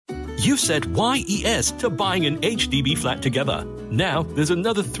You've said YES to buying an HDB flat together. Now, there's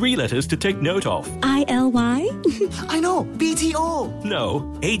another 3 letters to take note of. ILY? I know, BTO. No,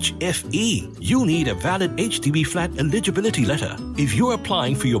 HFE. You'll need a valid HDB flat eligibility letter. If you're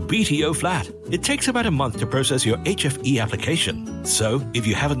applying for your BTO flat, it takes about a month to process your HFE application. So, if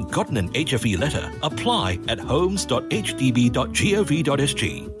you haven't gotten an HFE letter, apply at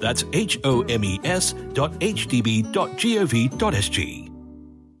homes.hdb.gov.sg. That's homes.hdb.gov.sg.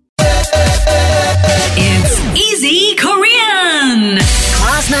 It's Easy Korean!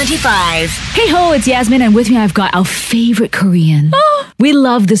 Class 95. Hey ho, it's Yasmin, and with me I've got our favorite Korean. We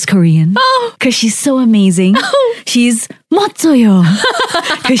love this Korean. Because she's so amazing. She's 멋져요.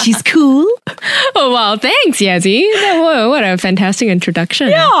 Because she's cool. Oh, wow. Thanks, Yazzie. What a fantastic introduction.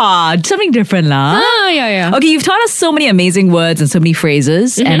 Yeah, something different lah. Yeah. Okay, you've taught us so many amazing words and so many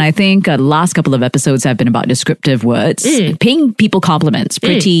phrases. And I think the last couple of episodes have been about descriptive words. Paying people compliments.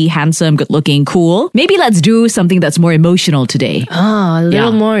 Pretty, handsome, good looking, cool. Maybe let's do something that's more emotional today. A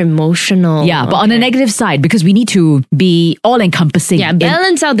little more emotional. Yeah, but on the negative side, because we need to be all-encompassing. Yeah,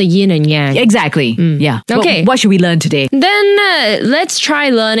 balance out the yin and yang. Exactly. Yeah. Okay. What should we learn today? Then let's try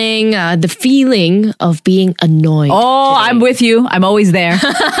learning the feeling of being annoyed. Oh, today. I'm with you. I'm always there.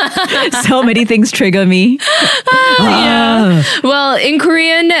 So many things trigger me. Yeah. Well, in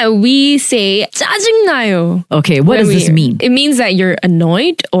Korean, we say 짜증나요. Okay, what does this mean? It means that you're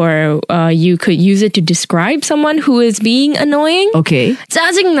annoyed, or you could use it to describe someone who is being annoying. Okay.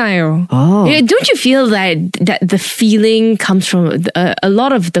 짜증나요. Oh. Don't you feel that the feeling comes from, a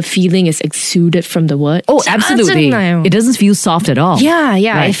lot of the feeling is exuded from the word? Oh, absolutely. 짜증나요. It doesn't feel soft at all. Yeah.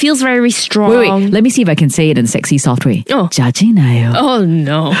 Right. It feels very strong. Wait. Let me see if I can say it in a sexy, soft way. Oh. 짜증나요. Oh,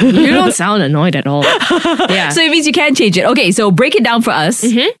 no. You don't sound annoyed at all. Yeah. So it means you can change it. Okay, so break it down for us.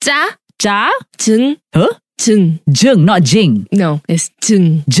 짜, 짜, 증, huh? 증. 증, not jing. No, it's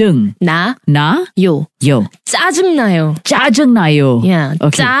증. 증, 나, 나, 요. 요. 짜증나요. 짜증나요. Yeah.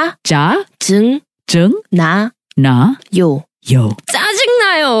 Okay. 짜, 짜, 증, 증, 나, 나, 요. 요.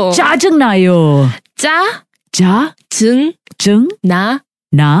 짜증나요. 짜증나요. 짜, 짜, 증, 증, 나,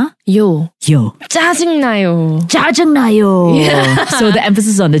 나, 요. 요. 짜증나요. 짜증나요. So the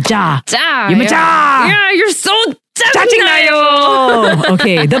emphasis on the 짜. 짜. You mean 짜. Yeah, you're so 짜증나요.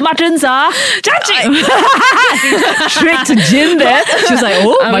 Okay, the muttons are 짜증. Straight to Jin there. She was like,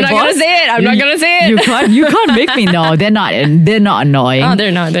 oh, I'm my not boss. gonna say it. I'm not gonna say it. You can't make me know. They're not annoying. Oh,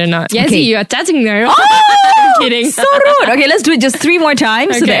 they're not. Yes, Okay. you're 짜증나요. Oh, I'm kidding. So rude. Okay, let's do it just 3 more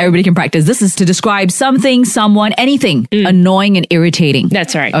times so that Okay. everybody can practice. This is to describe something, someone, anything annoying and irritating.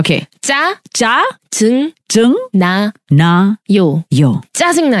 That's right. Okay. 짜, 짜, 증, 증, 나, 나, 요. 요.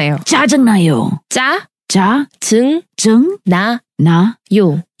 짜증나요. 짜증나요. 짜, 짜, 증, 증, 나, 나,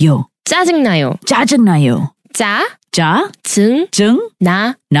 요. 요. 짜증나요. 짜증나요. 짜, 짜, 증, 증,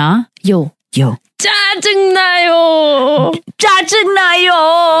 나, 나, 요. 요. 짜증나요. 짜증나요.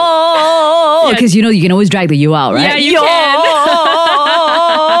 Because you know you can always drag the you out, right? Yeah, you can.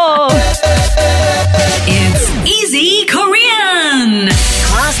 It's Easy Korean!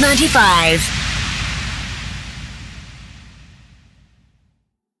 Class 95.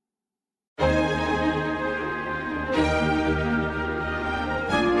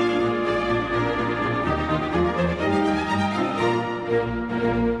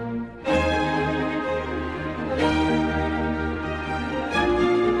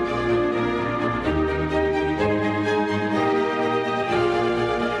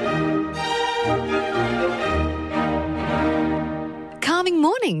 Calming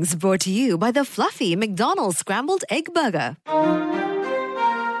Mornings brought to you by the fluffy McDonald's Scrambled Egg Burger.